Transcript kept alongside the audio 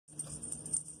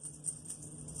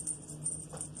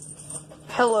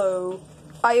Hello.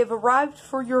 I have arrived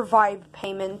for your vibe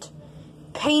payment.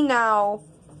 Pay now,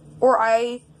 or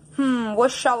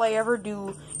what shall I ever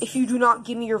do if you do not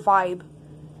give me your vibe?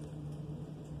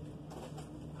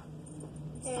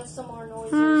 ASMR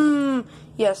noises.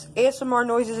 Yes, ASMR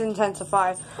noises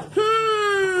intensify.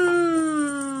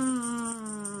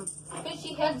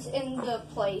 Fishy heads in the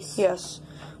place. Yes.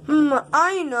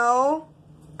 I know.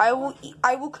 I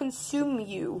will consume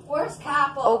you. Where's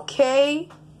Kappa? Okay.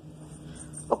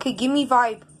 Okay, give me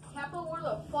vibe. Kappa, where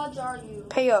the fudge are you?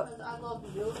 Pay up. Because I love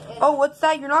you. Oh, what's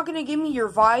that? You're not gonna give me your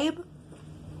vibe?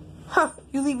 Huh,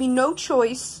 you leave me no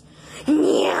choice.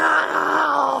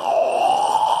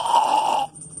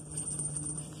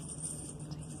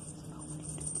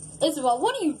 Isabelle,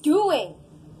 what are you doing?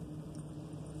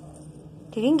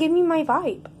 They didn't give me my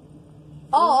vibe.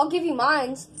 Oh, I'll give you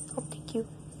mines. Oh, thank you.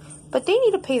 But they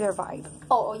need to pay their vibe.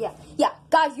 Oh, yeah. Yeah,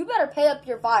 guys, you better pay up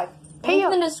your vibe. Pay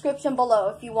up. In the description below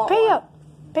if you want Pay one. up.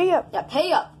 Pay up. Yeah,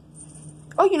 pay up.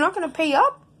 Oh, you're not gonna pay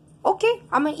up? Okay,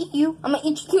 I'm gonna eat you. I'm gonna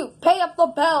eat you too. Pay up the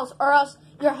bells, or else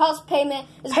your house payment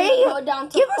is Pay gonna up. go down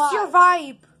to Give 5. us your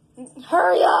vibe.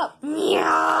 Hurry up.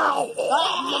 Meow.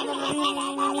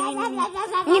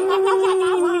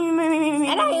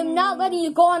 And I am not letting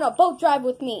you go on a boat drive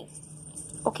with me.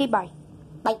 Okay, bye.